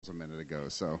a minute ago.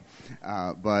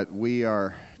 But we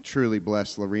are truly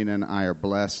blessed. Lorena and I are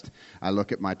blessed. I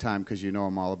look at my time because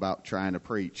I'm all about trying to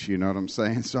preach. You know what I'm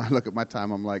saying? So I look at my time.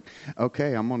 I'm like,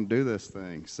 okay, I'm going to do this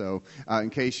thing. So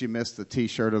in case you missed the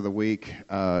T-shirt of the week,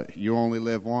 you only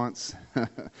live once.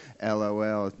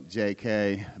 LOL,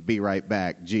 JK, be right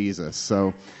back, Jesus.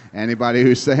 So anybody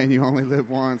who's saying you only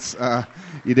live once,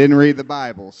 you didn't read the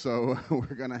Bible. So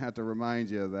we're going to have to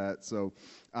remind you of that.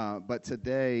 But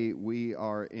today we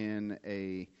are in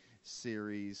a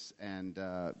series, and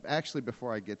actually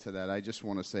before I get to that, I just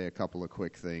want to say a couple of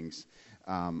quick things.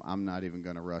 I'm not even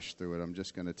going to rush through it. I'm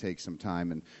just going to take some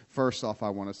time. And first off, I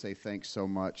want to say thanks so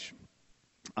much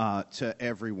to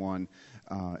everyone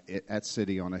at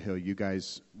City on a Hill. You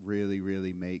guys really,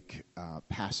 really make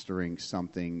pastoring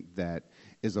something that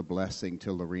is a blessing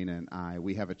to Lorena and I.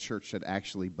 We have a church that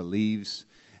actually believes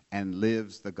and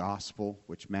lives the gospel,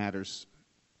 which matters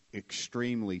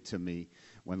extremely to me.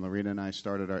 When Lorena and I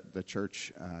started the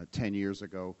church 10 years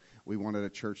ago, we wanted a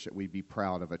church that we'd be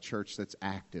proud of, a church that's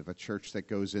active, a church that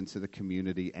goes into the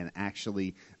community and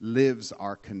actually lives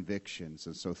our convictions.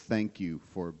 And so thank you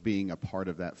for being a part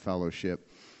of that fellowship.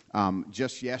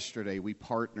 Just yesterday, we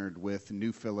partnered with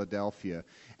New Philadelphia,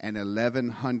 and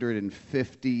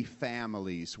 1,150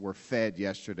 families were fed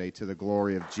yesterday to the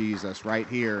glory of Jesus right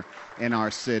here in our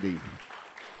city.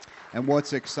 And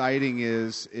what's exciting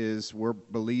is we're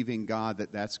believing God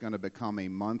that that's going to become a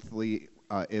monthly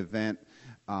event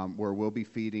where we'll be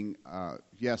feeding,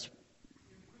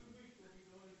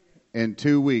 in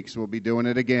 2 weeks we'll be doing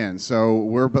it again. So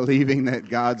we're believing that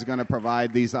God's going to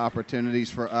provide these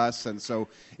opportunities for us. And so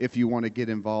if you want to get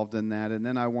involved in that. And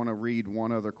then I want to read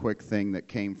one other quick thing that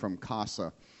came from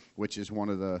CASA, which is one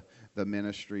of the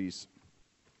ministries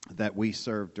that we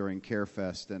served during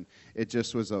CareFest, and it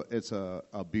just was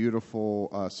a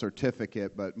beautiful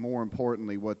certificate. But more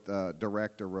importantly, what the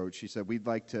director wrote, she said, we'd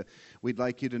like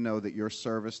you to know that your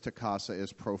service to CASA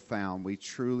is profound. We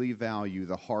truly value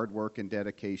the hard work and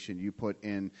dedication you put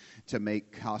in to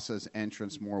make CASA's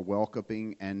entrance more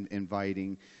welcoming and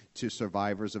inviting to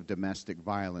survivors of domestic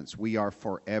violence. We are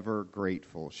forever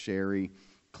grateful. Sherry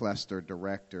Clester,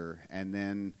 director, and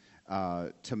then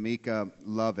Tamika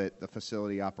Lovett, the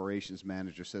facility operations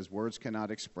manager, says, words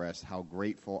cannot express how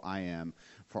grateful I am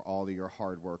for all of your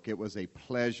hard work. It was a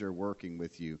pleasure working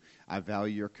with you. I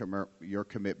value your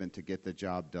commitment to get the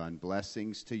job done.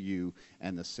 Blessings to you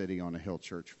and the City on a Hill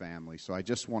Church family. So I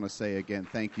just want to say again,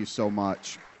 thank you so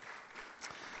much.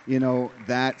 You know,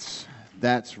 that's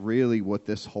really what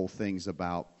this whole thing's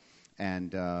about.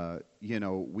 And,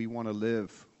 we want to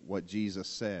live what Jesus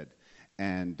said.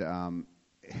 And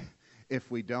if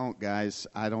we don't, guys,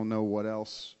 I don't know what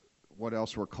else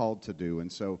we're called to do. And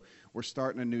so we're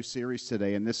starting a new series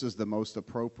today, and this is the most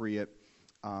appropriate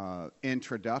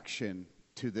introduction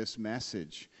to this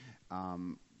message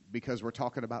because we're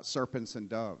talking about serpents and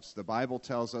doves. The Bible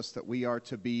tells us that we are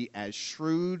to be as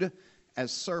shrewd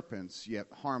as serpents, yet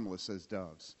harmless as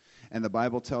doves. And the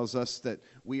Bible tells us that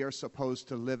we are supposed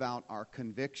to live out our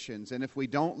convictions. And if we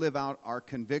don't live out our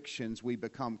convictions, we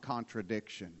become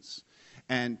contradictions.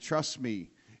 And trust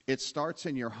me, it starts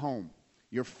in your home.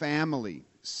 Your family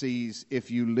sees if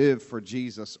you live for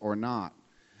Jesus or not.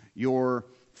 Your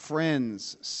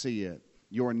friends see it.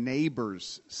 Your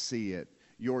neighbors see it.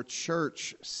 Your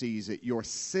church sees it. Your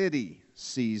city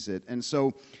sees it. And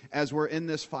so as we're in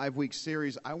this 5-week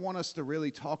series, I want us to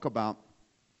really talk about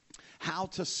how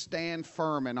to stand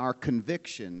firm in our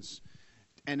convictions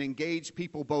and engage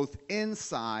people both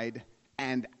inside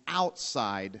and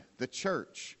outside the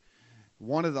church.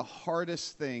 One of the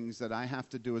hardest things that I have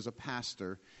to do as a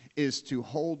pastor is to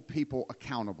hold people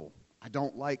accountable. I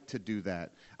don't like to do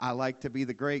that. I like to be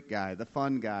the great guy, the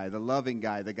fun guy, the loving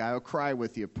guy, the guy who'll cry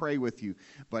with you, pray with you.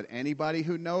 But anybody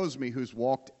who knows me, who's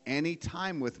walked any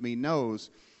time with me, knows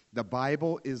the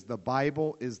Bible is the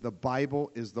Bible is the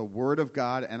Bible is the Word of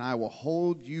God, and I will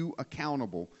hold you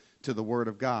accountable to the Word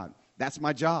of God. That's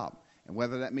my job. And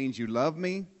whether that means you love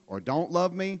me or don't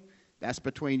love me, that's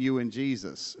between you and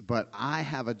Jesus. But I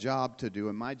have a job to do,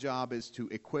 and my job is to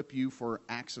equip you for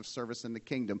acts of service in the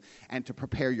kingdom and to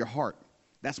prepare your heart.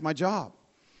 That's my job.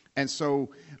 And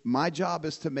so my job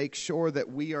is to make sure that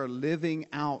we are living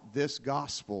out this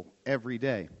gospel every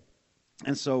day.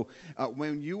 And so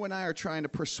when you and I are trying to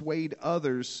persuade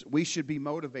others, we should be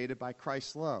motivated by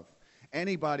Christ's love.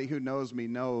 Anybody who knows me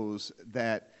knows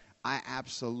that I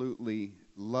absolutely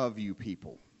love you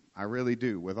people. I really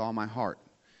do, with all my heart.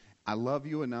 I love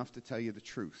you enough to tell you the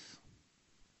truth,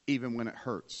 even when it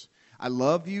hurts. I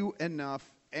love you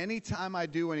enough, anytime I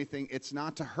do anything, it's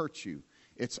not to hurt you.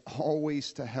 It's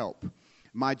always to help.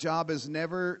 My job is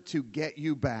never to get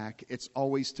you back. It's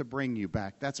always to bring you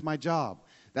back. That's my job.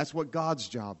 That's what God's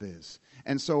job is.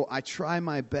 And so I try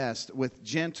my best with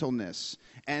gentleness.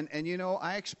 And you know,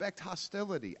 I expect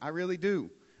hostility. I really do.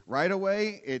 Right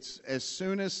away, it's as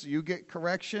soon as you get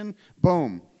correction,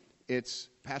 boom. It's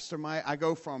Pastor Mike. I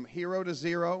go from hero to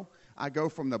zero. I go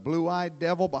from the blue-eyed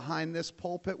devil behind this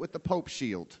pulpit with the Pope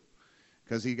shield,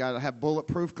 because he got to have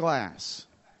bulletproof glass.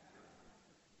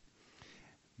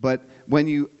 But when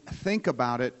you think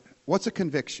about it, what's a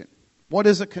conviction? What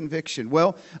is a conviction?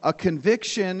 Well, a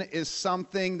conviction is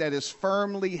something that is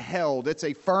firmly held. It's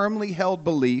a firmly held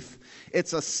belief.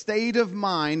 It's a state of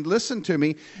mind, listen to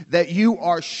me, that you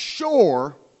are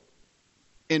sure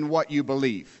in what you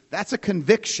believe. That's a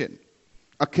conviction.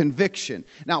 A conviction.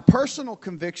 Now, personal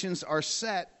convictions are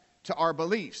set to our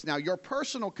beliefs. Now, your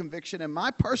personal conviction and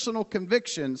my personal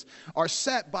convictions are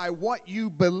set by what you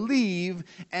believe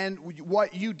and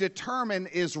what you determine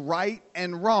is right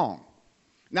and wrong.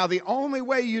 Now, the only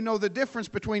way you know the difference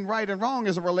between right and wrong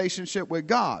is a relationship with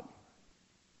God.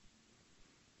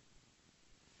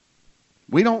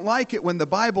 We don't like it when the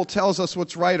Bible tells us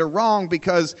what's right or wrong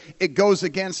because it goes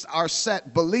against our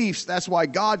set beliefs. That's why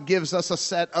God gives us a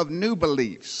set of new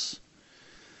beliefs.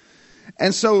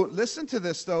 And so, listen to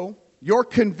this, though. Your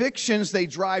convictions, they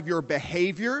drive your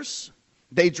behaviors,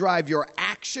 they drive your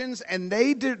actions, and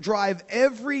they drive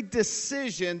every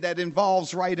decision that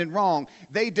involves right and wrong.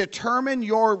 They determine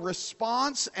your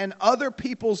response and to other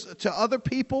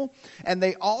people, and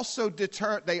they also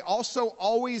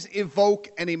always evoke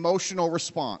an emotional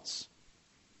response.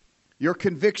 Your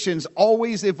convictions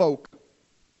always evoke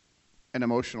an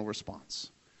emotional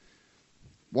response.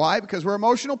 Why? Because we're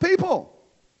emotional people.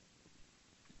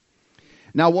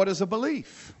 Now, what is a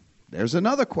belief? There's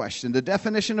another question. The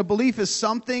definition of belief is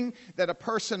something that a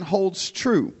person holds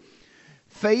true.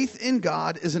 Faith in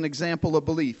God is an example of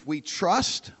belief. We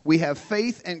trust, we have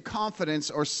faith and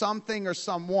confidence or something or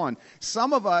someone.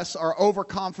 Some of us are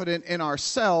overconfident in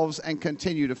ourselves and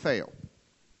continue to fail.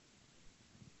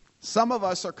 Some of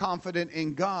us are confident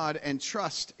in God and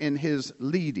trust in His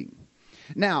leading.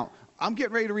 Now, I'm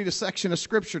getting ready to read a section of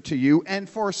Scripture to you, and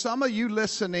for some of you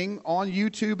listening on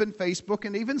YouTube and Facebook,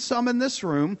 and even some in this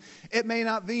room, it may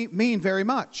not mean very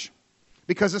much,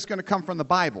 because it's going to come from the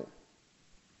Bible.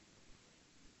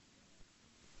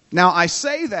 Now, I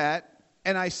say that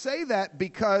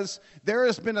because there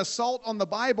has been assault on the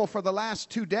Bible for the last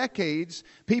 2 decades,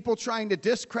 people trying to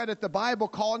discredit the Bible,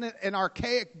 calling it an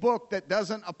archaic book that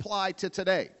doesn't apply to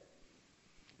today.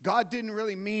 God didn't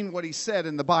really mean what He said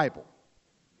in the Bible.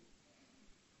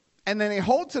 And then they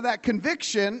hold to that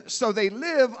conviction, so they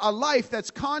live a life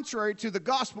that's contrary to the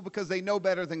gospel because they know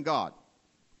better than God.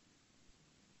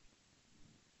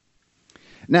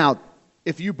 Now,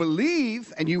 if you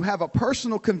believe and you have a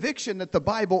personal conviction that the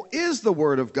Bible is the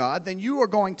Word of God, then you are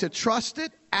going to trust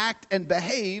it, act, and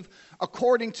behave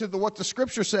according to what the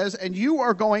Scripture says, and you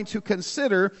are going to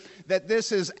consider that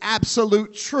this is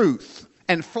absolute truth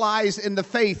and flies in the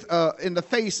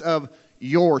face of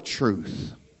your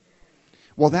truth.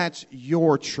 Well, that's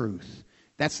your truth.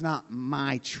 That's not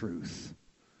my truth.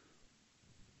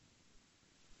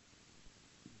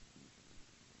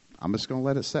 I'm just going to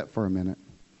let it set for a minute,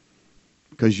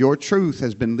 because your truth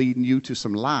has been leading you to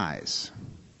some lies.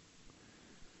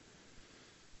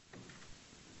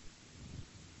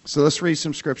 So let's read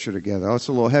some Scripture together. Oh, it's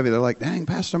a little heavy. They're like, dang,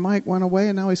 Pastor Mike went away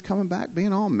and now he's coming back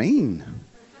being all mean.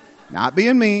 Not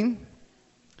being mean,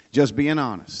 just being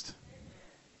honest.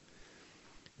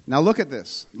 Now look at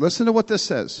this. Listen to what this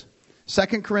says.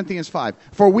 2 Corinthians 5.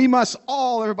 For we must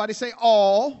all, everybody say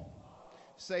all.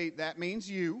 Say, that means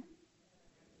you.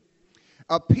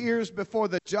 Appears before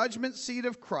the judgment seat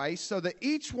of Christ, so that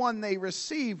each one may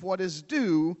receive what is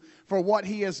due for what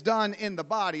he has done in the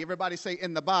body. Everybody say,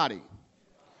 in the body.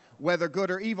 Whether good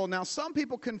or evil. Now, some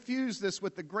people confuse this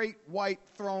with the great white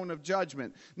throne of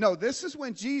judgment. No, this is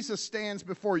when Jesus stands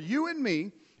before you and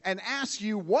me and asks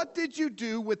you, what did you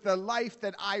do with the life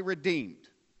that I redeemed?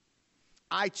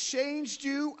 I changed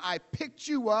you, I picked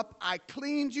you up, I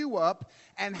cleaned you up,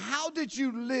 and how did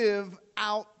you live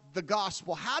out the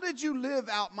gospel? How did you live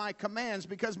out my commands?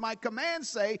 Because my commands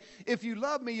say, if you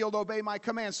love me, you'll obey my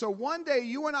commands. So one day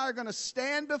you and I are going to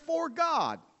stand before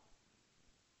God,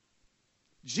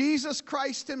 Jesus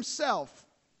Christ Himself,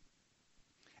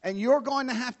 and you're going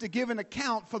to have to give an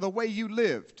account for the way you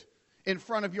lived in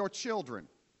front of your children,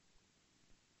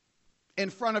 in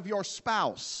front of your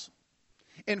spouse,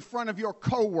 in front of your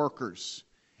coworkers,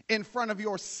 in front of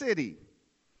your city,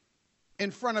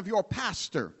 in front of your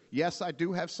pastor. Yes, I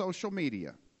do have social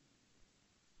media.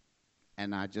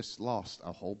 And I just lost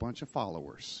a whole bunch of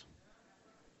followers.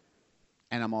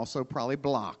 And I'm also probably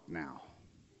blocked now,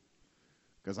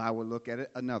 because I would look at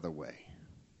it another way.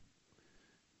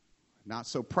 Not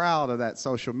so proud of that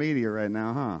social media right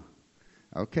now,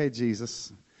 huh? Okay,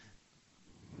 Jesus.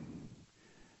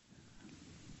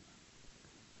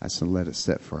 I should let it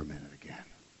sit for a minute again.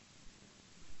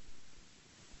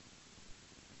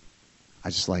 I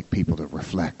just like people to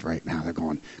reflect right now. They're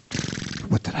going,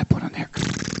 what did I put on there?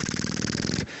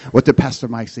 What did Pastor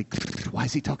Mike say? Why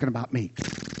is he talking about me?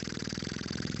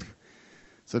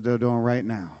 So they're doing right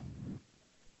now.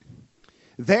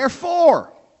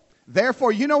 Therefore,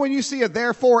 you know when you see a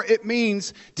therefore, it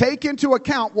means take into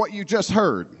account what you just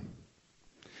heard.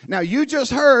 Now, you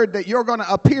just heard that you're going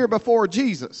to appear before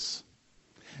Jesus.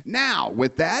 Now,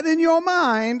 with that in your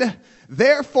mind,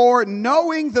 therefore,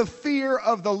 knowing the fear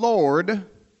of the Lord,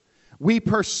 we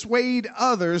persuade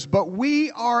others, but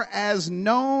we are as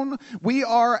known, what we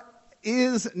are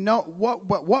is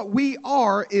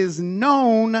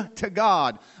known to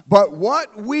God. But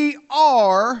what we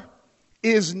are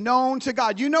is known to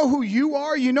God. You know who you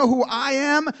are? You know who I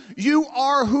am? You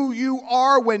are who you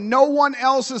are when no one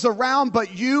else is around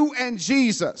but you and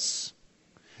Jesus.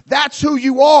 That's who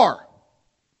you are.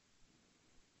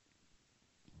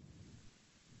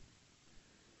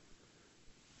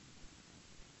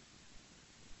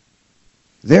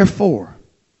 Therefore,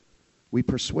 we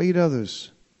persuade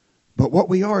others, but what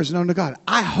we are is known to God.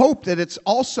 I hope that it's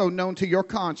also known to your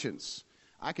conscience.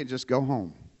 I can just go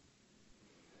home.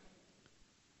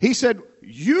 He said,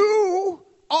 you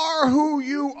are who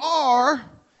you are,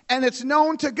 and it's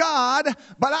known to God,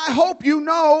 but I hope you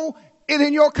know it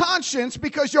in your conscience,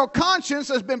 because your conscience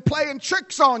has been playing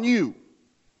tricks on you.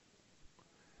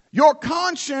 Your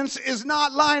conscience is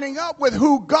not lining up with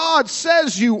who God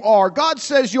says you are. God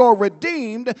says you're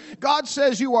redeemed. God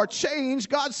says you are changed.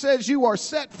 God says you are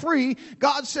set free.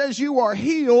 God says you are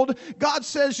healed. God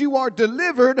says you are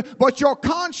delivered. But your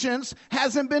conscience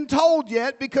hasn't been told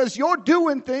yet, because you're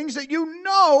doing things that you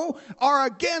know are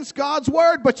against God's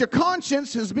word, but your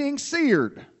conscience is being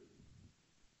seared.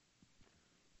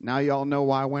 Now y'all know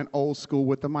why I went old school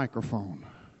with the microphone.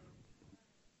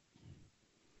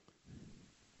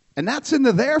 And that's in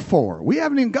the therefore. We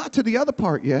haven't even got to the other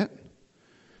part yet.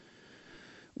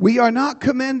 We are not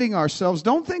commending ourselves.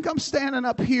 Don't think I'm standing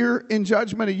up here in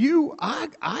judgment of you. I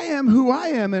am who I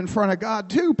am in front of God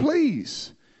too,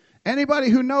 please. Anybody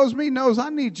who knows me knows I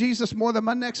need Jesus more than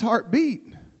my next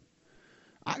heartbeat.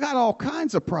 I got all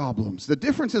kinds of problems. The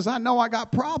difference is I know I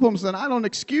got problems, and I don't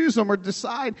excuse them or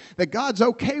decide that God's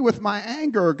okay with my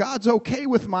anger or God's okay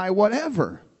with my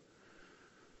whatever.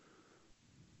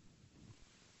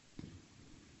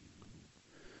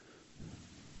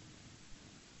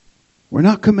 We're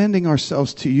not commending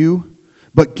ourselves to you,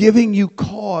 but giving you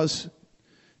cause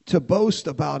to boast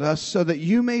about us, so that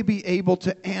you may be able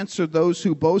to answer those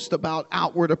who boast about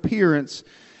outward appearance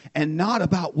and not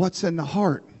about what's in the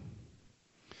heart.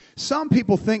 Some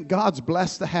people think God's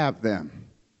blessed to have them.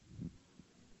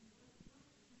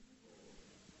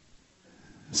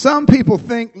 Some people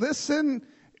think, listen,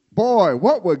 boy,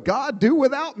 what would God do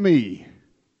without me?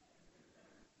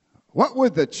 What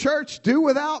would the church do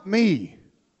without me?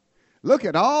 Look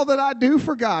at all that I do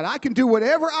for God. I can do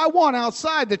whatever I want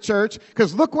outside the church,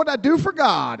 because look what I do for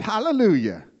God.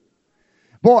 Hallelujah.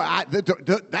 Boy,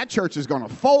 that church is going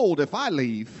to fold if I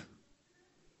leave.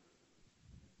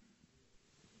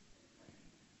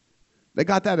 They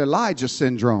got that Elijah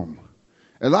syndrome.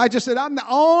 Elijah said, I'm the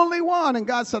only one. And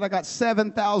God said, I got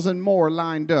 7,000 more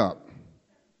lined up.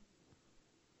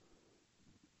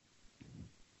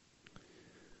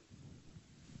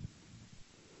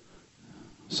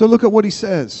 So look at what he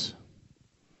says.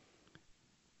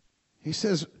 He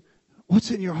says,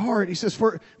 what's in your heart? He says,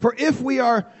 for if we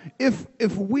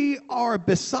are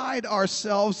beside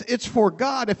ourselves, it's for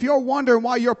God. If you're wondering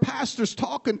why your pastor's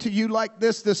talking to you like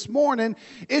this morning,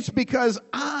 it's because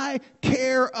I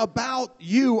care about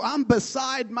you. I'm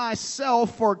beside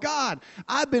myself for God.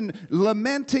 I've been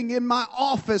lamenting in my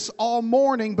office all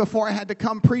morning before I had to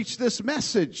come preach this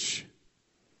message.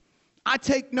 I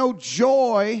take no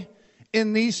joy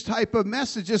in these type of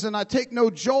messages, and I take no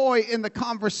joy in the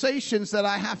conversations that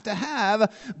I have to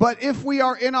have. But if we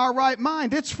are in our right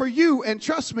mind, it's for you, and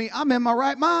trust me, I'm in my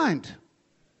right mind.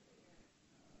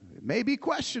 It may be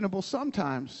questionable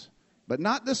sometimes, but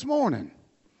not this morning.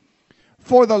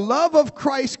 For the love of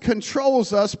Christ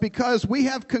controls us, because we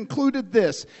have concluded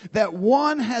this, that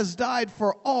one has died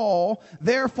for all,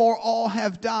 therefore all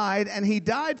have died, and he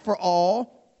died for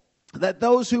all, that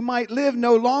those who might live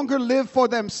no longer live for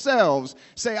themselves.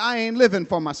 Say, I ain't living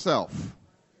for myself.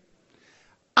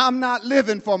 I'm not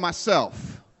living for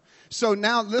myself. So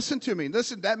now listen to me.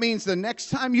 Listen, that means the next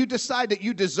time you decide that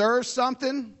you deserve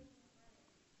something,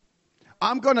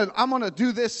 I'm gonna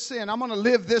do this sin. I'm gonna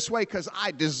live this way because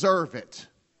I deserve it.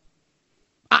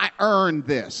 I earned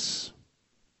this.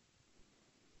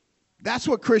 That's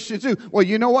what Christians do. Well,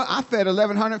 you know what? I fed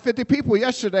 1,150 people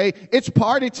yesterday. It's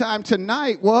party time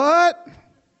tonight. What?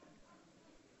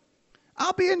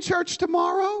 I'll be in church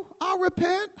tomorrow. I'll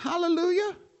repent.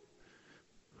 Hallelujah.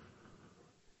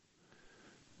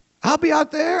 I'll be out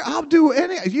there. I'll do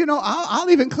I'll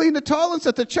even clean the toilets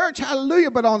at the church. Hallelujah.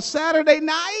 But on Saturday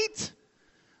night,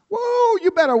 whoa,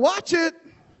 you better watch it.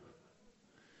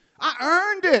 I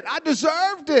earned it. I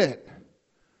deserved it.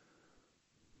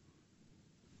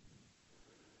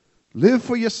 Live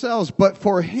for yourselves, but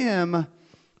for him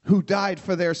who died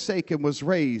for their sake and was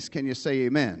raised. Can you say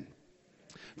amen?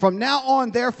 From now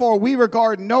on, therefore, we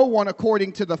regard no one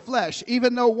according to the flesh.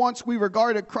 Even though once we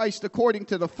regarded Christ according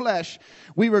to the flesh,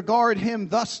 we regard him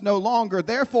thus no longer.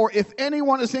 Therefore, if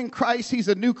anyone is in Christ, he's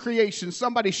a new creation.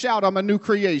 Somebody shout, I'm a new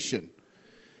creation.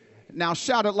 Now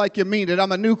shout it like you mean it.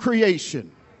 I'm a new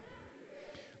creation.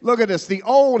 Look at this. The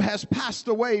old has passed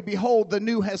away. Behold, the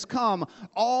new has come.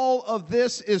 All of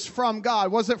this is from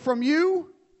God. Was it from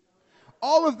you?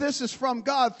 All of this is from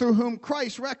God, through whom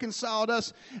Christ reconciled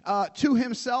us to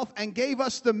himself and gave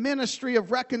us the ministry of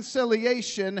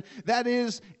reconciliation. That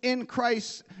is, in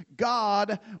Christ,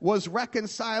 God was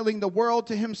reconciling the world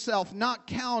to himself, not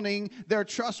counting their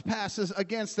trespasses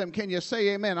against them. Can you say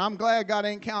amen? I'm glad God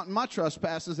ain't counting my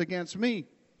trespasses against me.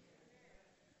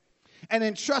 And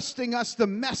entrusting us the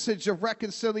message of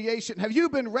reconciliation. Have you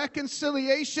been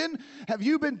reconciliation? Have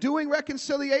you been doing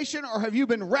reconciliation, or have you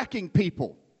been wrecking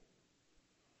people?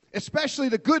 Especially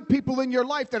the good people in your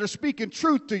life that are speaking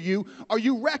truth to you. Are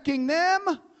you wrecking them,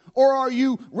 or are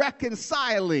you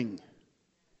reconciling?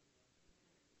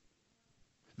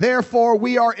 Therefore,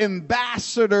 we are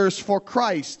ambassadors for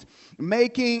Christ,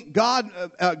 making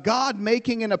God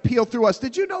making an appeal through us.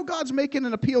 Did you know God's making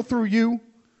an appeal through you?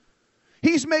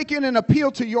 He's making an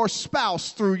appeal to your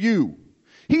spouse through you.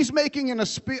 He's making an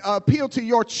appeal to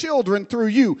your children through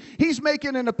you. He's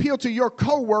making an appeal to your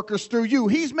co-workers through you.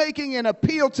 He's making an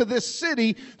appeal to this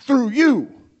city through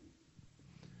you.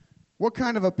 What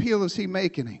kind of appeal is he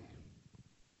making?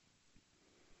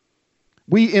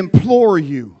 We implore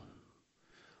you,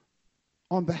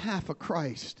 on behalf of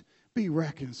Christ, be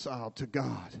reconciled to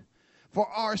God. For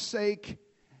our sake,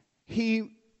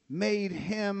 he made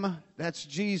him, that's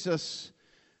Jesus,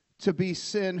 to be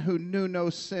sin who knew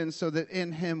no sin, so that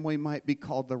in him we might be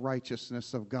called the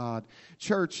righteousness of God.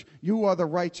 Church, you are the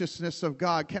righteousness of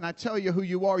God. Can I tell you who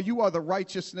you are? You are the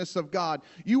righteousness of God.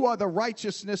 You are the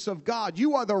righteousness of God.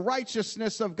 You are the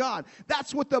righteousness of God.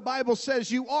 That's what the Bible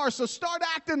says you are, so start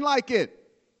acting like it.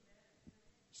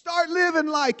 Start living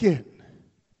like it.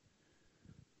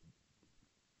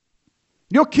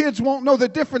 Your kids won't know the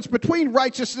difference between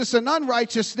righteousness and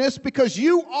unrighteousness because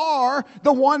you are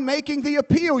the one making the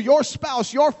appeal. Your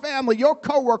spouse, your family, your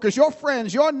coworkers, your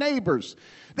friends, your neighbors.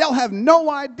 They'll have no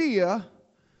idea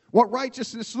what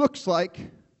righteousness looks like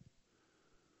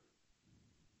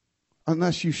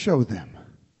unless you show them.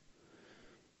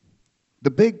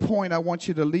 The big point I want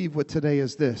you to leave with today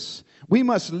is this. We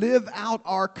must live out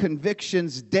our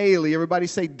convictions daily. Everybody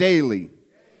say daily.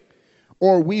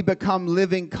 Or we become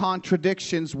living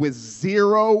contradictions with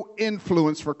zero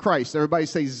influence for Christ. Everybody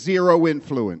say zero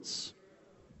influence.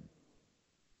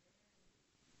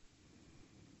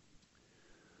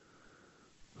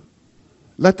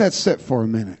 Let that sit for a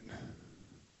minute.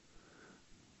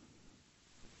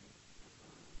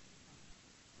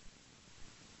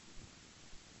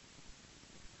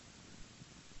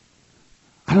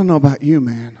 I don't know about you,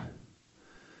 man,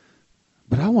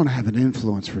 but I want to have an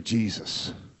influence for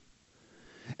Jesus.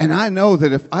 And I know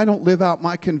that if I don't live out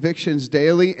my convictions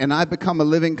daily and I become a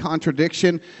living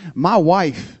contradiction, my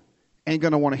wife ain't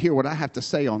going to want to hear what I have to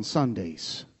say on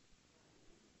Sundays.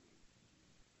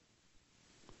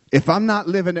 If I'm not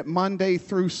living it Monday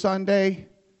through Sunday,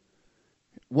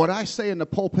 what I say in the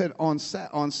pulpit on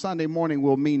Sunday morning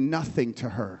will mean nothing to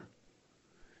her.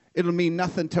 It'll mean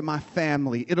nothing to my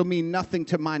family. It'll mean nothing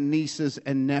to my nieces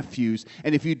and nephews.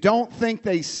 And if you don't think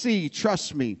they see,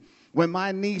 trust me, when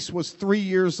my niece was 3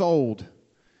 years old,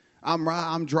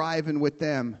 I'm driving with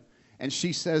them, and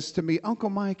she says to me, Uncle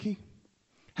Mikey,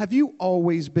 have you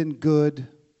always been good?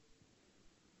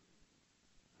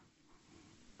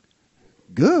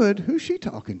 Good? Who's she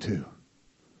talking to?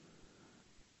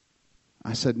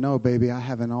 I said, no, baby, I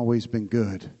haven't always been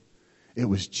good. It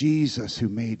was Jesus who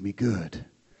made me good.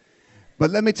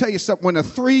 But let me tell you something. When a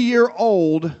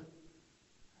 3-year-old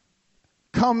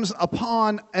comes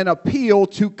upon an appeal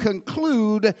to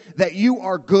conclude that you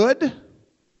are good,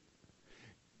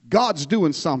 God's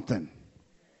doing something.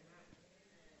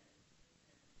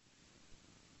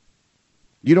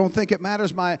 You don't think it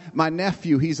matters? My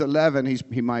nephew, he's 11.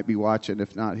 He might be watching.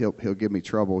 If not, he'll give me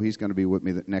trouble. He's going to be with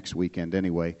me next weekend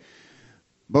anyway.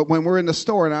 But when we're in the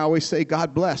store, and I always say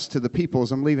God bless to the people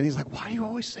as I'm leaving, he's like, why do you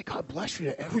always say God bless you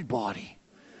to everybody?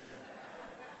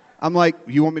 I'm like,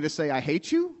 you want me to say I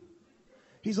hate you?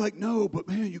 He's like, no, but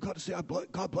man, you got to say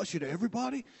God bless you to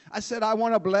everybody? I said, I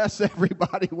want to bless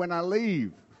everybody when I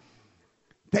leave.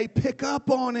 They pick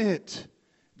up on it.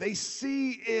 They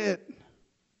see it.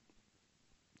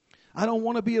 I don't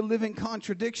want to be a living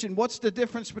contradiction. What's the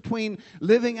difference between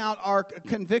living out our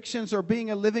convictions or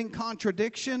being a living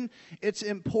contradiction? It's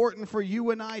important for you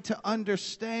and I to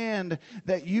understand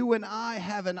that you and I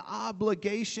have an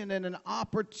obligation and an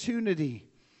opportunity.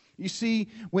 You see,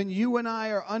 when you and I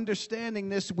are understanding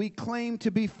this, we claim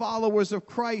to be followers of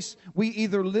Christ. We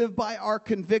either live by our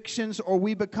convictions or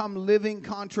we become living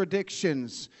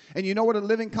contradictions. And you know what a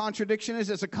living contradiction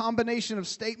is? It's a combination of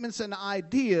statements and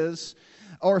ideas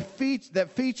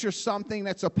that feature something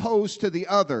that's opposed to the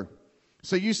other.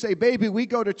 So you say, baby, we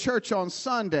go to church on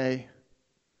Sunday,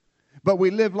 but we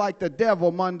live like the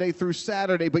devil Monday through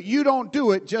Saturday. But you don't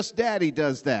do it, just daddy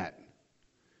does that.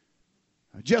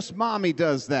 Just mommy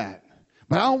does that.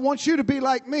 But I don't want you to be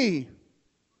like me.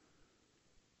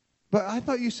 But I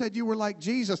thought you said you were like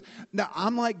Jesus. Now,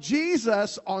 I'm like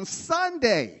Jesus on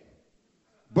Sunday.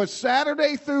 But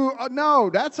Saturday through, no,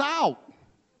 that's out.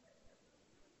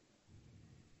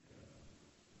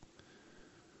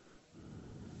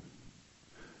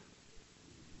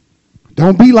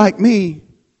 Don't be like me.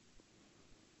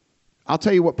 I'll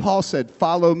tell you what Paul said,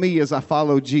 follow me as I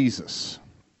follow Jesus.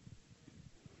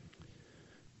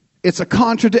 It's a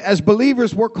contradiction. As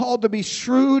believers, we're called to be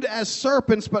shrewd as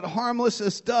serpents, but harmless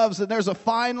as doves. And there's a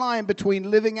fine line between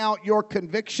living out your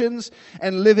convictions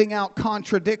and living out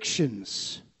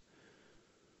contradictions.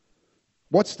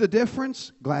 What's the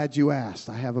difference? Glad you asked.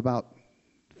 I have about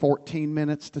 14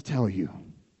 minutes to tell you.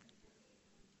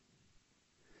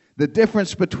 The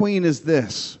difference between is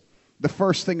this. The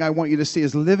first thing I want you to see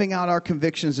is living out our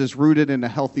convictions is rooted in a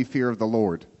healthy fear of the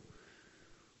Lord.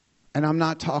 And I'm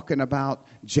not talking about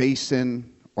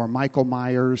Jason or Michael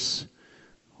Myers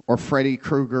or Freddy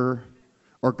Krueger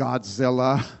or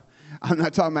Godzilla. I'm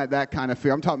not talking about that kind of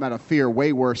fear. I'm talking about a fear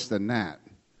way worse than that.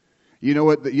 You know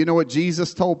what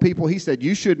Jesus told people? He said,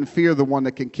 you shouldn't fear the one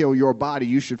that can kill your body.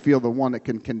 You should fear the one that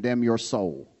can condemn your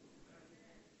soul.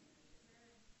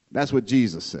 That's what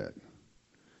Jesus said.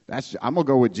 I'm going to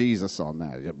go with Jesus on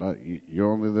that. But you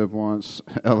only live once.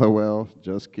 LOL.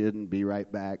 Just kidding. Be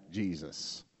right back.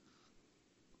 Jesus.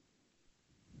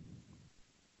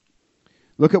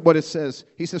 Look at what it says.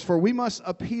 He says, for we must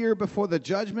appear before the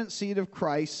judgment seat of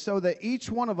Christ so that each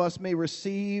one of us may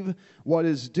receive what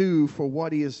is due for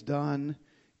what he has done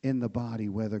in the body,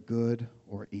 whether good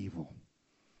or evil.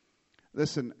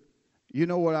 Listen, you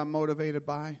know what I'm motivated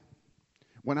by?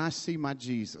 When I see my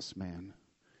Jesus, man,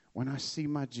 when I see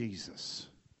my Jesus,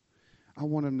 I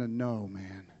want him to know,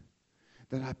 man,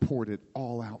 that I poured it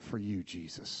all out for you,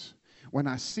 Jesus. When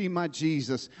I see my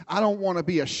Jesus, I don't want to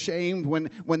be ashamed.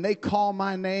 When they call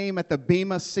my name at the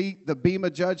Bema seat, the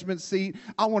Bema judgment seat,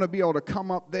 I want to be able to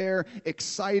come up there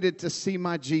excited to see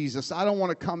my Jesus. I don't want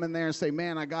to come in there and say,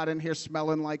 man, I got in here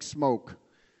smelling like smoke.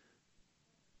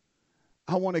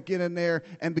 I want to get in there,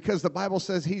 and because the Bible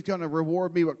says he's going to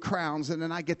reward me with crowns, and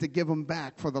then I get to give him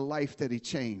back for the life that he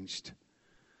changed.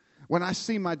 When I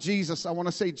see my Jesus, I want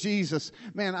to say, Jesus,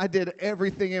 man, I did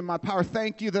everything in my power.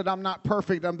 Thank you that I'm not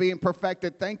perfect. I'm being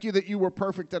perfected. Thank you that you were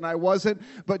perfect and I wasn't.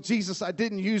 But Jesus, I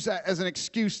didn't use that as an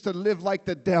excuse to live like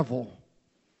the devil.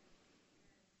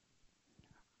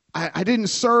 I didn't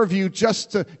serve you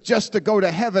just to go to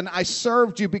heaven. I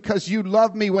served you because you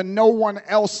loved me when no one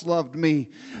else loved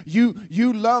me.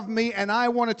 You loved me, and I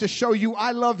wanted to show you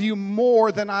I love you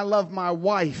more than I love my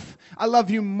wife. I love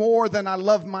you more than I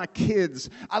love my kids.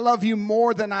 I love you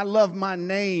more than I love my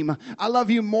name. I love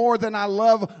you more than I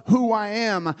love who I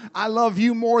am. I love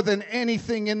you more than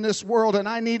anything in this world, and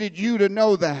I needed you to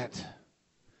know that.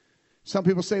 Some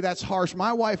people say that's harsh.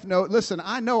 My wife knows. Listen,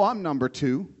 I know I'm number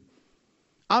two.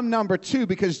 I'm number two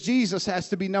because Jesus has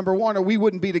to be number one, or we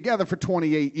wouldn't be together for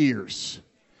 28 years.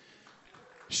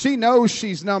 She knows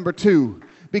she's number two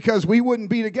because we wouldn't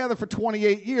be together for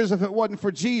 28 years if it wasn't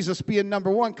for Jesus being number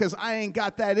one, because I ain't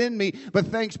got that in me. But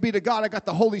thanks be to God, I got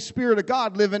the Holy Spirit of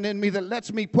God living in me that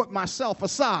lets me put myself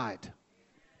aside.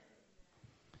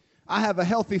 I have a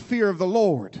healthy fear of the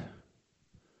Lord.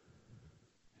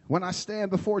 When I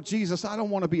stand before Jesus, I don't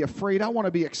want to be afraid. I want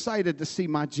to be excited to see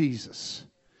my Jesus.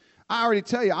 I already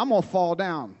tell you, I'm going to fall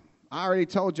down. I already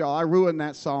told y'all, I ruined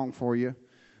that song for you.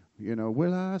 You know,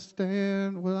 will I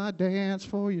stand, will I dance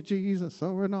for you, Jesus,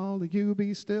 or in all of you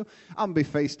be still? I'm going to be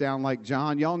face down like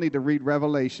John. Y'all need to read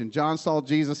Revelation. John saw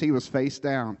Jesus, he was face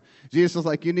down. Jesus was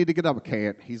like, you need to get up.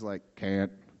 Can't. He's like, can't.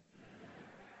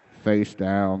 Face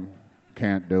down.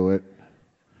 Can't do it.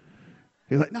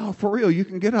 He's like, no, for real, you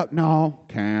can get up. No,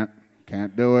 can't.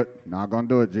 Can't do it. Not going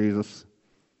to do it, Jesus.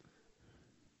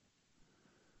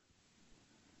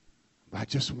 But I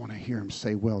just want to hear him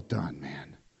say, well done,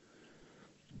 man.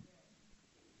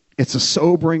 It's a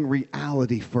sobering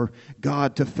reality for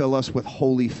God to fill us with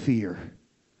holy fear.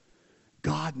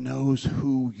 God knows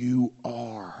who you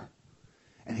are.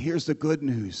 And here's the good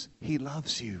news. He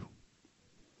loves you.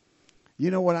 You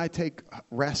know what I take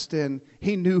rest in?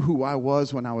 He knew who I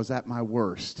was when I was at my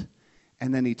worst.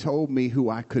 And then he told me who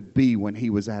I could be when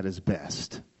he was at his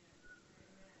best.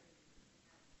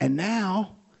 And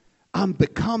now I'm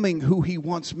becoming who he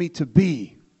wants me to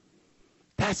be.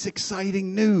 That's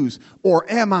exciting news. Or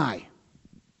am I?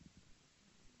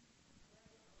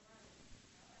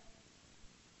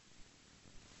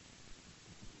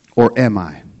 Or am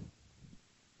I?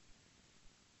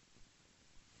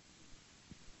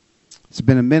 It's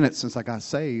been a minute since I got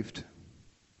saved.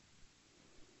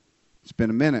 It's been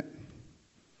a minute.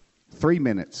 3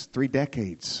 minutes, 3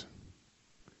 decades.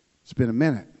 It's been a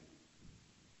minute.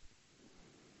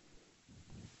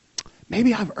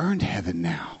 Maybe I've earned heaven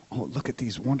now. Oh, look at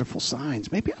these wonderful signs.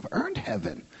 Maybe I've earned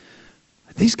heaven.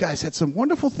 These guys had some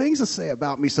wonderful things to say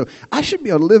about me, so I should be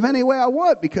able to live any way I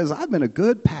want because I've been a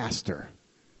good pastor.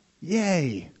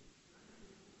 Yay.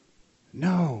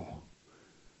 No.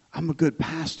 I'm a good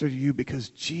pastor to you because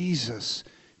Jesus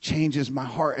changes my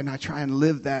heart, and I try and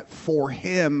live that for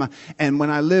him. And when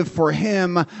I live for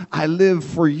him, I live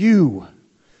for you.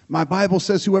 My Bible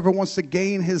says whoever wants to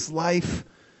gain his life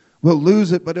will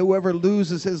lose it, but whoever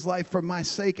loses his life for my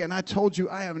sake. And I told you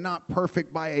I am not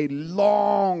perfect by a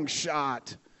long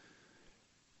shot.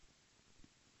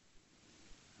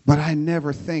 But I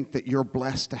never think that you're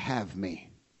blessed to have me.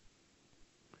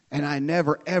 And I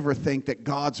never ever think that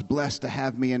God's blessed to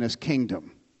have me in his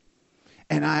kingdom.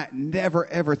 And I never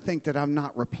ever think that I'm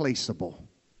not replaceable.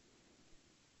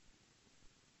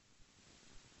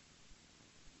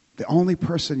 The only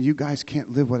person you guys can't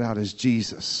live without is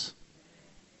Jesus.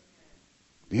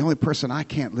 The only person I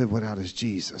can't live without is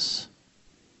Jesus.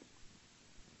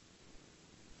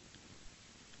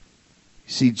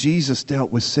 See, Jesus dealt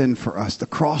with sin for us. The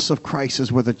cross of Christ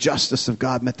is where the justice of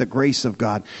God met the grace of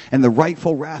God. And the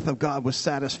rightful wrath of God was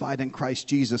satisfied in Christ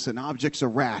Jesus. And objects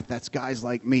of wrath, that's guys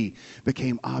like me,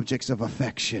 became objects of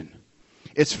affection.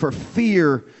 It's for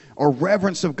fear or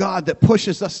reverence of God that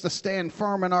pushes us to stand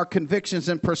firm in our convictions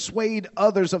and persuade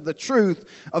others of the truth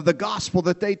of the gospel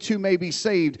that they too may be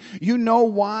saved. You know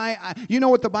why? You know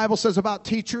what the Bible says about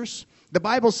teachers? The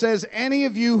Bible says any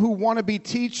of you who want to be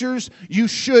teachers, you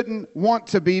shouldn't want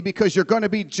to be because you're going to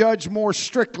be judged more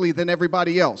strictly than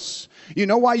everybody else. You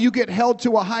know why you get held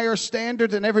to a higher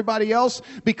standard than everybody else?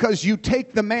 Because you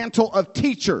take the mantle of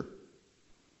teacher.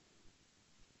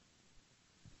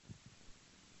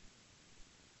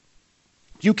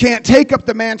 You can't take up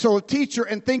the mantle of teacher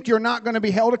and think you're not going to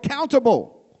be held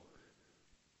accountable.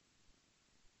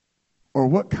 Or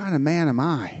what kind of man am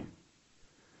I?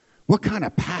 What kind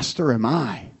of pastor am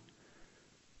I?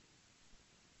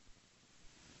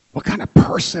 What kind of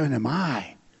person am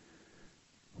I?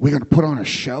 We're going to put on a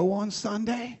show on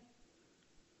Sunday?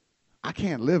 I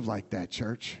can't live like that,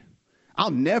 church.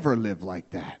 I'll never live like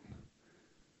that.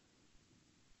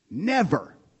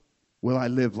 Never will I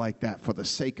live like that for the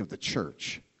sake of the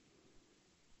church.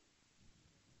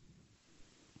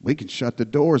 We can shut the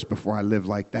doors before I live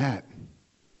like that.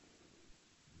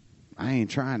 I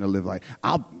ain't trying to live like...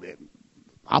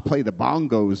 I'll play the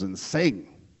bongos and sing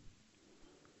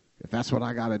if that's what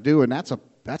I got to do, and that's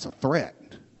a threat.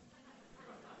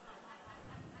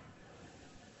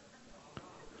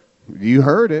 You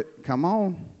heard it. Come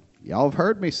on. Y'all have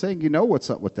heard me sing. You know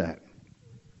what's up with that.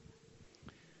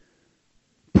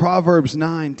 Proverbs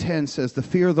 9:10 says, the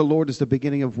fear of the Lord is the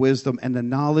beginning of wisdom, and the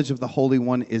knowledge of the Holy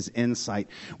One is insight.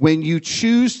 When you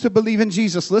choose to believe in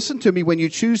Jesus, listen to me, when you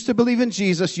choose to believe in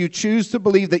Jesus, you choose to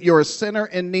believe that you're a sinner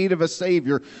in need of a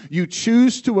Savior. You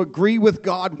choose to agree with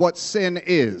God what sin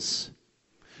is.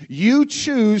 You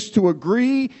choose to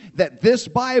agree that this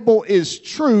Bible is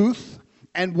truth,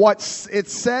 and what it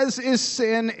says is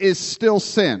sin is still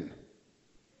sin.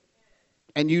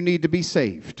 And you need to be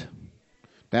saved.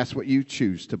 That's what you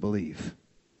choose to believe.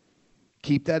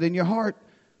 Keep that in your heart.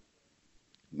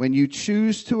 when you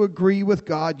choose to agree with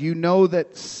God, you know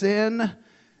that sin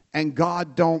and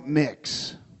God don't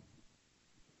mix.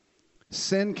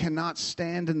 Sin cannot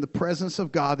stand in the presence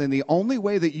of God, and the only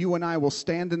way that you and I will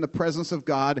stand in the presence of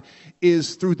God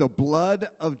is through the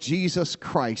blood of Jesus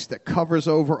Christ that covers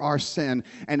over our sin.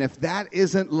 And if that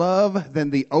isn't love, then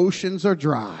the oceans are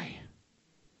dry.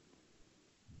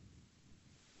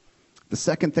 The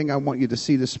second thing I want you to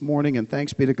see this morning, and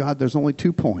thanks be to God, there's only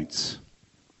 2 points.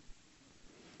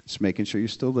 Just making sure you're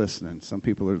still listening. Some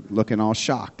people are looking all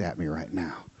shocked at me right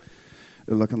now.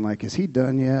 They're looking like, is he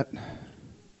done yet?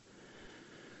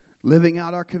 Living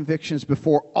out our convictions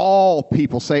before all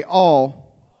people, say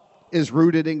all, is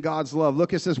rooted in God's love.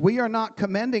 Look, it says, we are not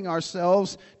commending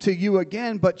ourselves to you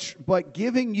again, but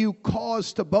giving you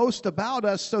cause to boast about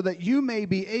us so that you may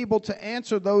be able to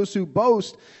answer those who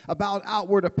boast about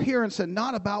outward appearance and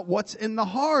not about what's in the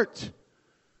heart.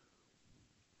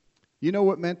 You know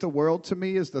what meant the world to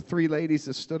me is the 3 ladies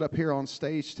that stood up here on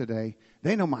stage today.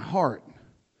 They know my heart.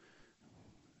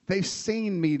 They've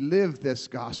seen me live this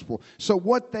gospel. So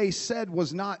what they said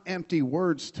was not empty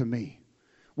words to me.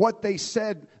 What they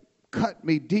said cut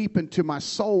me deep into my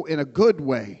soul in a good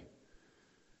way.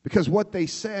 Because what they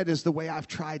said is the way I've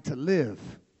tried to live.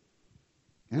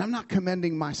 And I'm not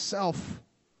commending myself.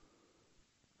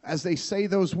 As they say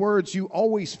those words, you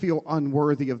always feel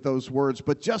unworthy of those words.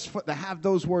 But just to have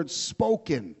those words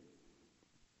spoken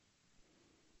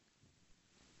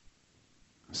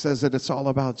says that it's all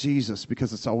about Jesus,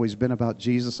 because it's always been about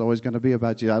Jesus, always going to be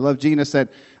about Jesus. I love Gina said,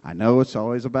 I know it's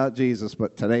always about Jesus,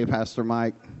 but today, Pastor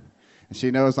Mike, and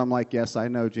she knows I'm like, yes, I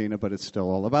know, Gina, but it's still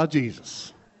all about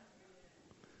Jesus.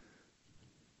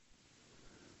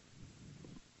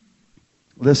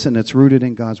 Listen, it's rooted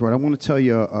in God's word. I want to tell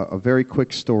you a very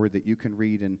quick story that you can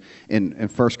read in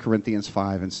 1 Corinthians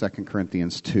 5 and 2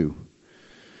 Corinthians 2.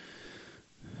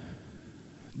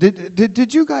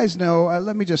 Did you guys know,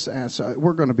 let me just ask,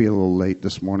 we're going to be a little late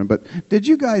this morning, but did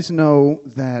you guys know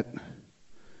that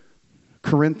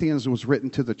Corinthians was written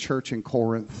to the church in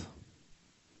Corinth?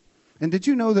 And did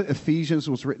you know that Ephesians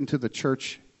was written to the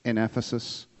church in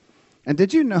Ephesus? And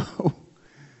did you know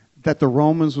that the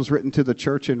Romans was written to the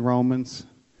church in Romans?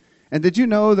 And did you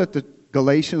know that the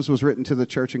Galatians was written to the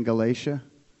church in Galatia?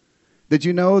 Did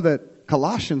you know that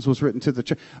Colossians was written to the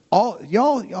church?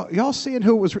 Y'all seeing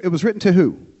who it was written to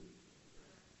who?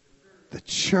 The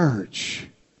church.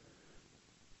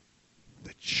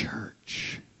 The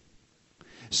church.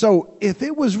 So if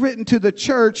it was written to the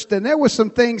church, then there were some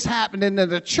things happening in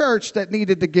the church that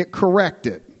needed to get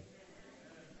corrected.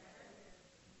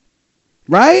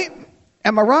 Right?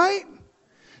 Am I right?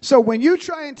 So when you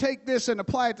try and take this and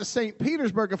apply it to St.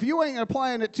 Petersburg, if you ain't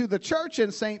applying it to the church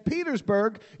in St.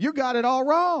 Petersburg, you got it all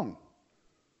wrong.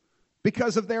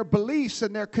 Because of their beliefs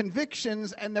and their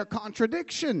convictions and their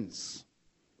contradictions.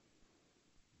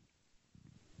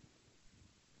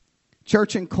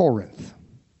 Church in Corinth.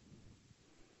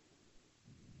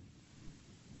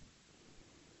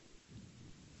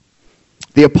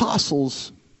 The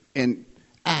apostles in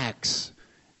Acts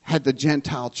had the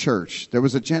Gentile church. There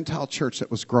was a Gentile church that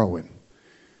was growing.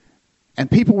 And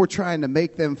people were trying to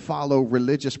make them follow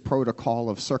religious protocol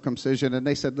of circumcision. And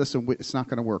they said, listen, it's not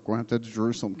going to work. We're going to have to the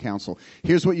Jerusalem Council.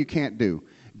 Here's what you can't do.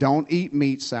 Don't eat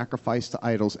meat sacrificed to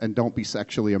idols, and don't be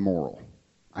sexually immoral.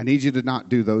 I need you to not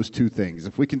do those 2 things.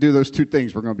 If we can do those 2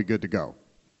 things, we're going to be good to go.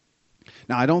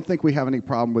 Now, I don't think we have any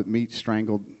problem with meat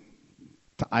strangled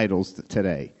to idols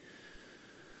today.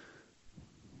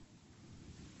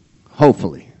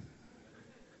 Hopefully.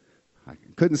 I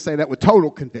couldn't say that with total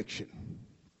conviction.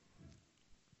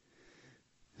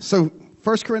 So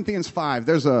 1 Corinthians 5,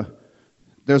 there's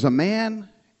a man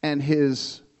and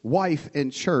his wife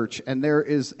in church, and there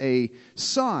is a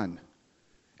son.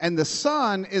 And the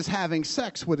son is having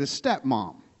sex with his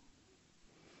stepmom.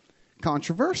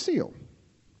 Controversial.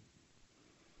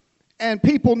 And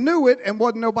people knew it, and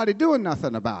wasn't nobody doing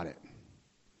nothing about it.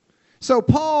 So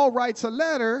Paul writes a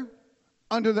letter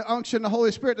under the unction of the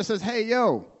Holy Spirit that says, hey,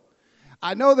 yo,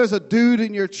 I know there's a dude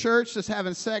in your church that's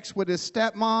having sex with his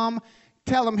stepmom.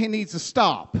 Tell him he needs to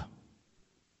stop.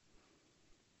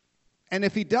 And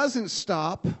if he doesn't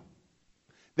stop,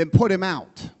 then put him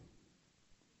out.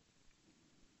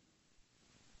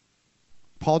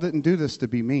 Paul didn't do this to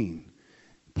be mean.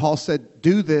 Paul said,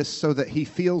 do this so that he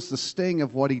feels the sting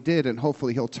of what he did, and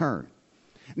hopefully he'll turn.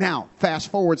 Now,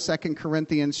 fast forward 2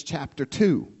 Corinthians chapter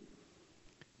 2.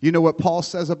 You know what Paul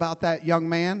says about that young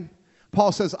man?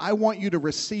 Paul says, I want you to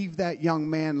receive that young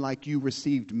man like you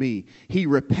received me. He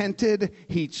repented.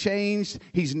 He changed.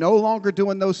 He's no longer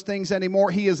doing those things anymore.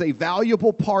 He is a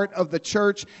valuable part of the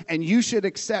church, and you should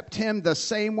accept him the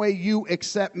same way you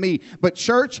accept me. But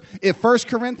church, if 1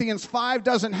 Corinthians 5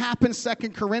 doesn't happen, 2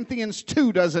 Corinthians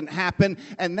 2 doesn't happen,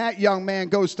 and that young man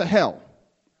goes to hell.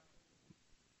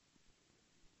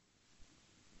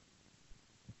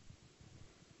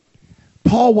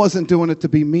 Paul wasn't doing it to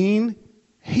be mean.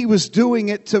 He was doing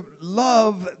it to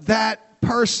love that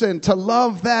person, to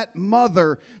love that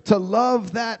mother, to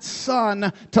love that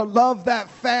son, to love that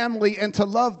family, and to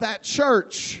love that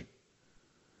church.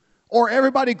 Or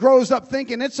everybody grows up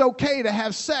thinking it's okay to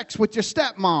have sex with your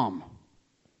stepmom.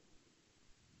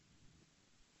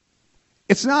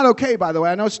 It's not okay, by the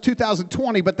way. I know it's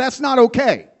 2020, but that's not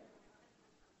okay.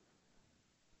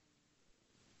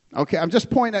 Okay, I'm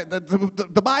just pointing at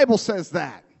the Bible says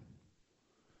that.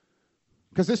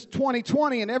 Because it's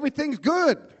 2020 and everything's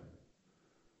good.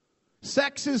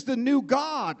 Sex is the new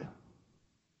God.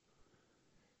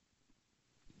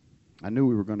 I knew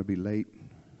we were going to be late.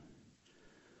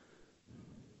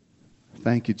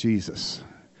 Thank you, Jesus.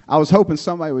 I was hoping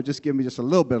somebody would just give me just a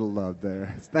little bit of love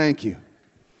there. Thank you.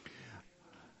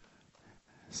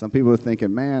 Some people are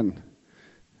thinking, man,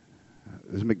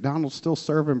 is McDonald's still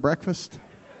serving breakfast?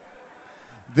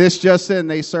 This just in,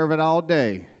 they serve it all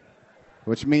day.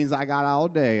 Which means I got all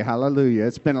day. Hallelujah.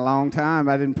 It's been a long time.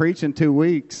 I didn't preach in 2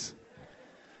 weeks.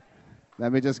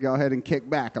 Let me just go ahead and kick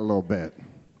back a little bit.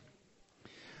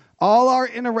 All our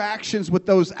interactions with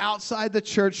those outside the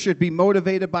church should be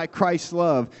motivated by Christ's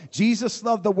love. Jesus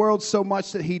loved the world so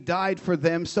much that he died for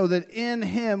them so that in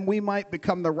him we might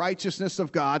become the righteousness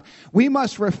of God. We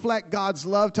must reflect God's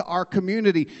love to our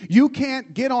community. You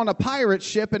can't get on a pirate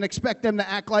ship and expect them to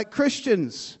act like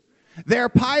Christians. They're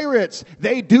pirates.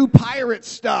 They do pirate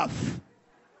stuff.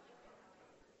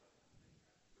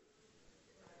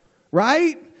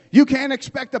 Right? You can't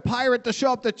expect a pirate to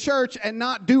show up to church and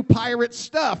not do pirate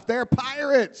stuff. They're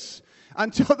pirates.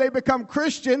 Until they become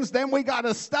Christians, then we got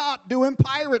to stop doing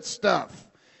pirate stuff.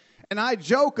 And I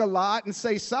joke a lot and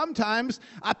say sometimes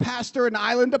I pastor an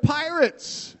island of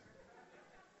pirates.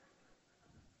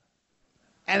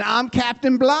 And I'm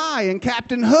Captain Bligh and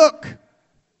Captain Hook.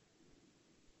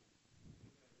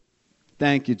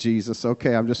 Thank you, Jesus.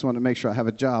 Okay, I just want to make sure I have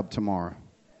a job tomorrow.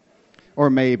 Or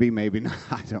maybe not.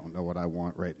 I don't know what I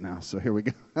want right now, so here we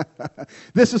go.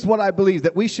 This is what I believe,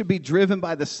 that we should be driven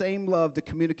by the same love to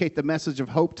communicate the message of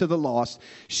hope to the lost,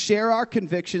 share our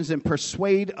convictions, and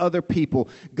persuade other people.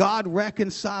 God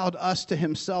reconciled us to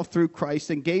himself through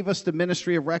Christ and gave us the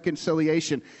ministry of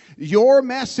reconciliation. Your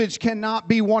message cannot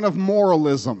be one of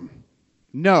moralism.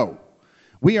 No.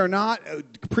 We are not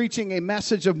preaching a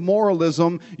message of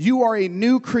moralism. You are a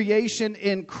new creation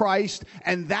in Christ,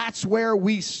 and that's where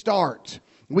we start.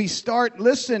 We start,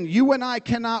 listen, you and I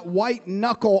cannot white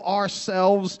knuckle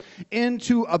ourselves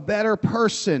into a better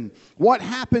person. What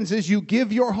happens is you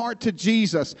give your heart to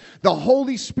Jesus. The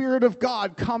Holy Spirit of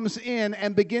God comes in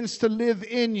and begins to live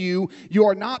in you. You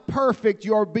are not perfect.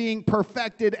 You are being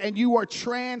perfected, and you are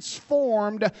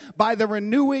transformed by the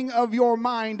renewing of your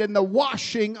mind and the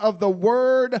washing of the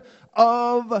Word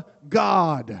of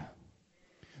God.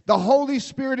 The Holy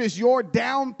Spirit is your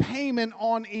down payment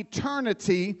on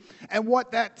eternity. And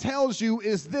what that tells you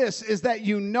is this, is that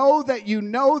you know that you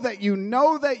know that you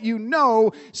know that you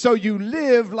know, so you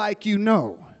live like you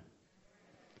know.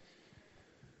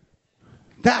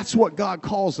 That's what God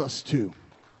calls us to.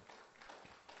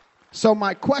 So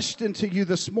my question to you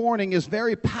this morning is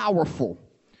very powerful.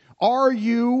 Are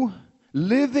you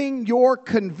living your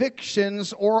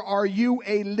convictions, or are you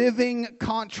a living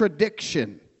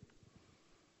contradiction?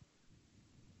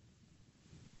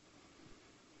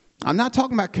 I'm not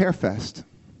talking about CareFest.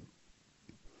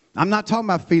 I'm not talking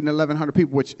about feeding 1,100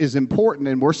 people, which is important,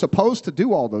 and we're supposed to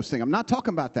do all those things. I'm not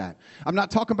talking about that. I'm not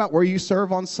talking about where you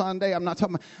serve on Sunday.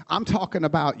 I'm talking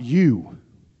about you.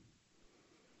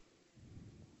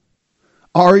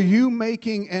 Are you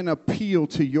making an appeal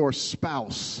to your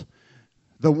spouse,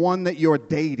 the one that you're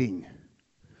dating,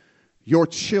 your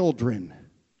children,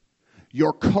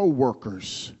 your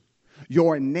coworkers,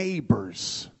 your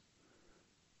neighbors?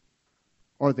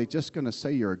 Or are they just going to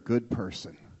say you're a good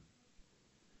person?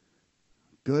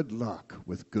 Good luck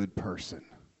with good person.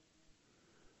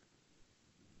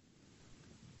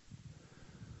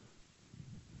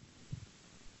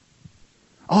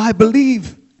 Oh, I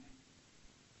believe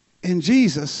in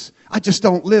Jesus. I just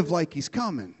don't live like he's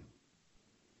coming.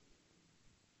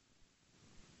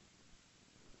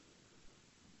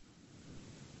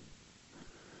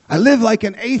 I live like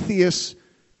an atheist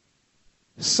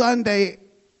Sunday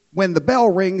when the bell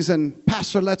rings and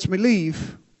pastor lets me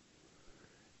leave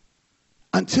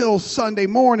until Sunday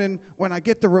morning when I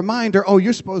get the reminder, oh,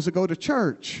 you're supposed to go to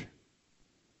church.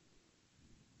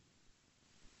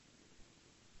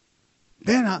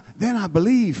 Then I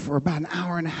believe for about an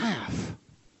hour and a half.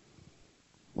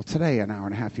 Well, today, an hour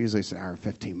and a half, usually it's an hour and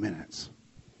 15 minutes.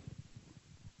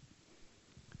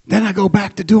 Then I go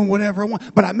back to doing whatever I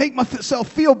want. But I make myself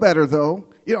feel better, though.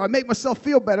 You know, I make myself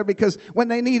feel better because when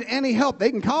they need any help, they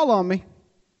can call on me.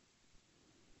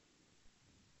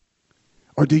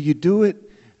 Or do you do it?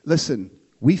 Listen,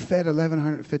 we fed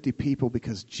 1,150 people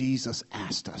because Jesus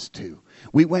asked us to.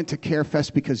 We went to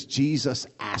CareFest because Jesus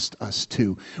asked us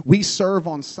to. We serve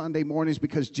on Sunday mornings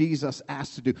because Jesus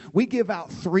asked to do. We give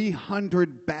out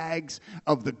 300 bags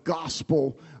of the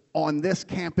gospel on this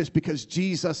campus because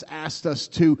Jesus asked us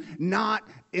to, not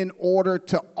in order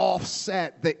to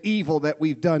offset the evil that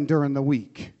we've done during the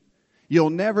week. You'll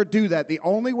never do that. The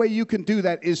only way you can do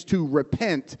that is to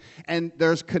repent. And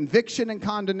there's conviction and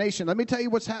condemnation. Let me tell you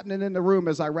what's happening in the room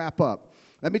as I wrap up.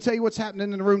 Let me tell you what's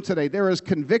happening in the room today. There is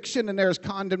conviction and there is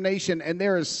condemnation, and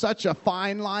there is such a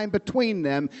fine line between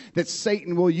them that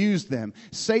Satan will use them.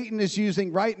 Satan is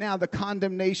using right now the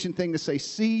condemnation thing to say,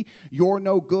 see, you're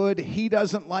no good. He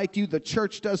doesn't like you. The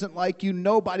church doesn't like you.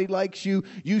 Nobody likes you.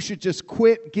 You should just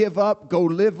quit, give up, go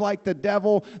live like the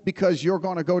devil because you're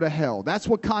going to go to hell. That's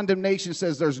what condemnation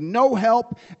says. There's no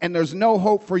help and there's no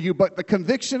hope for you. But the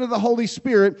conviction of the Holy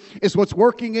Spirit is what's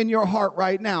working in your heart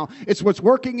right now. It's what's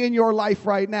working in your life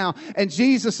right now. And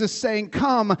Jesus is saying,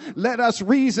 come, let us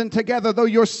reason together. Though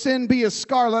your sin be as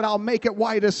scarlet, I'll make it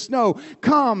white as snow.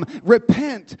 Come,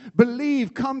 repent,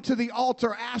 believe, come to the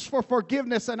altar, ask for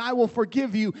forgiveness and I will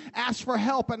forgive you. Ask for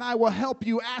help and I will help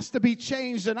you. Ask to be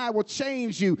changed and I will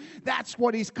change you. That's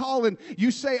what he's calling.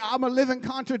 You say, I'm a living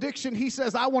contradiction. He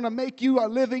says, I want to make you a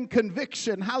living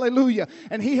conviction. Hallelujah.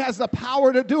 And he has the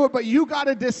power to do it, but you got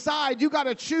to decide. You got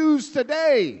to choose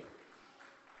today.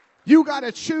 You got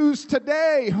to choose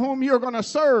today whom you're going to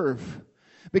serve.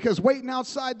 Because waiting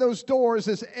outside those doors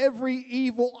is every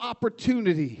evil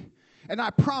opportunity. And I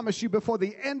promise you, before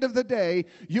the end of the day,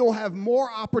 you'll have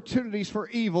more opportunities for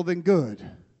evil than good.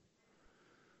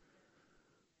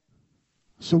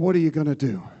 So what are you going to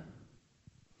do?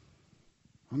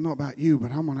 I don't know about you,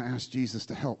 but I'm going to ask Jesus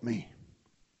to help me.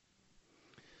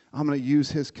 I'm going to use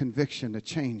his conviction to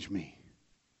change me.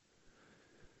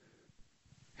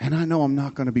 And I know I'm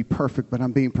not going to be perfect, but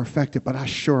I'm being perfected, but I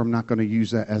sure am not going to use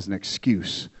that as an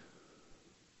excuse.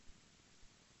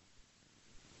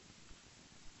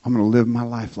 I'm going to live my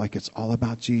life like it's all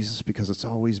about Jesus because it's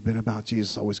always been about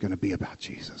Jesus, always going to be about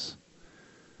Jesus.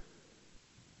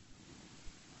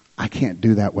 I can't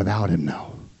do that without him,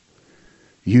 no.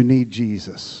 You need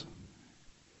Jesus.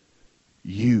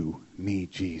 You need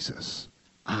Jesus.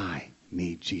 I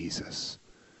need Jesus.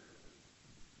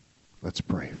 Let's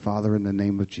pray. Father, in the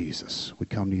name of Jesus, we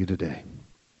come to you today.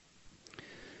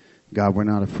 God, we're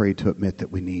not afraid to admit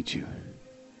that we need you.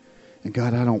 And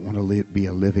God, I don't want to be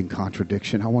a living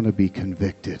contradiction. I want to be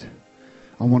convicted.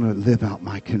 I want to live out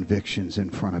my convictions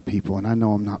in front of people. And I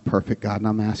know I'm not perfect, God, and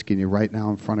I'm asking you right now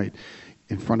in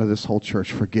front of this whole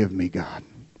church, forgive me, God.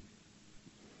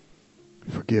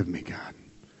 Forgive me, God.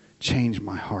 Change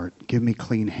my heart. Give me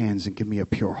clean hands and give me a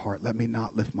pure heart. Let me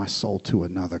not lift my soul to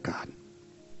another, God.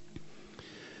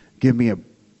 Give me a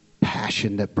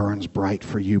passion that burns bright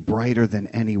for you, brighter than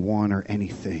anyone or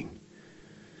anything.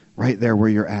 Right there where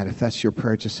you're at, if that's your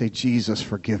prayer, just say, Jesus,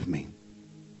 forgive me.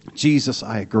 Jesus,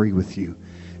 I agree with you.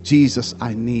 Jesus,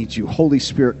 I need you. Holy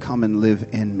Spirit, come and live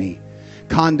in me.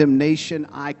 Condemnation,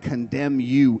 I condemn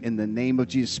you in the name of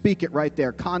Jesus. Speak it right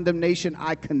there. Condemnation,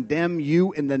 I condemn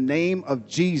you in the name of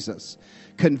Jesus.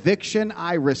 Conviction,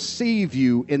 I receive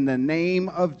you in the name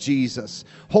of Jesus.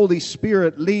 Holy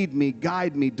Spirit, lead me,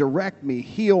 guide me, direct me,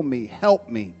 heal me, help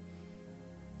me.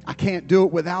 I can't do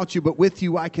it without you, but with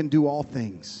you I can do all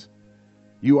things.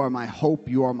 You are my hope,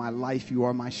 you are my life, you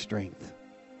are my strength.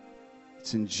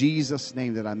 It's in Jesus'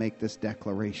 name that I make this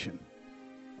declaration.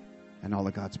 And all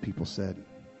of God's people said,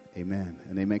 amen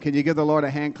and amen. Can you give the Lord a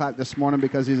hand clap this morning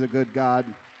because he's a good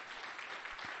God?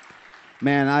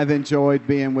 Man, I've enjoyed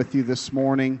being with you this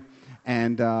morning,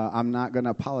 and I'm not going to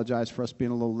apologize for us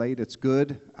being a little late. It's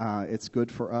good. It's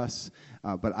good for us.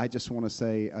 But I just want to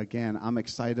say, again, I'm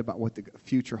excited about what the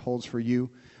future holds for you.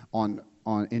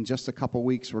 In just a couple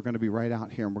weeks, we're going to be right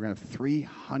out here, and we're going to have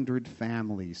 300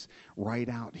 families right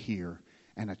out here.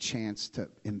 and a chance to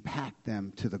impact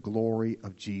them to the glory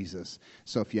of Jesus.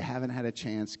 So if you haven't had a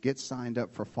chance, get signed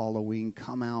up for Halloween.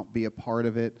 Come out, be a part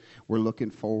of it. We're looking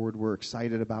forward. We're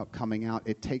excited about coming out.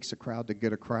 It takes a crowd to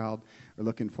get a crowd. We're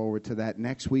looking forward to that.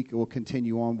 Next week, we'll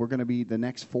continue on. We're going to be, the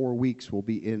next 4 weeks, we'll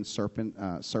be in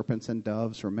serpents and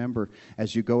doves. Remember,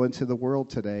 as you go into the world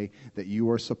today, that you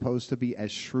are supposed to be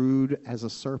as shrewd as a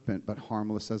serpent, but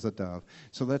harmless as a dove.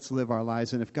 So let's live our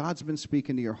lives. And if God's been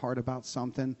speaking to your heart about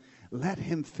something, let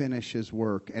him finish his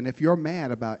work. And if you're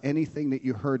mad about anything that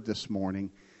you heard this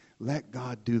morning, let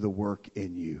God do the work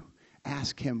in you.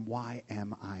 Ask him, why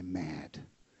am I mad?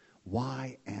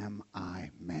 Why am I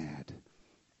mad?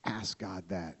 Ask God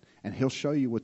that, and he'll show you what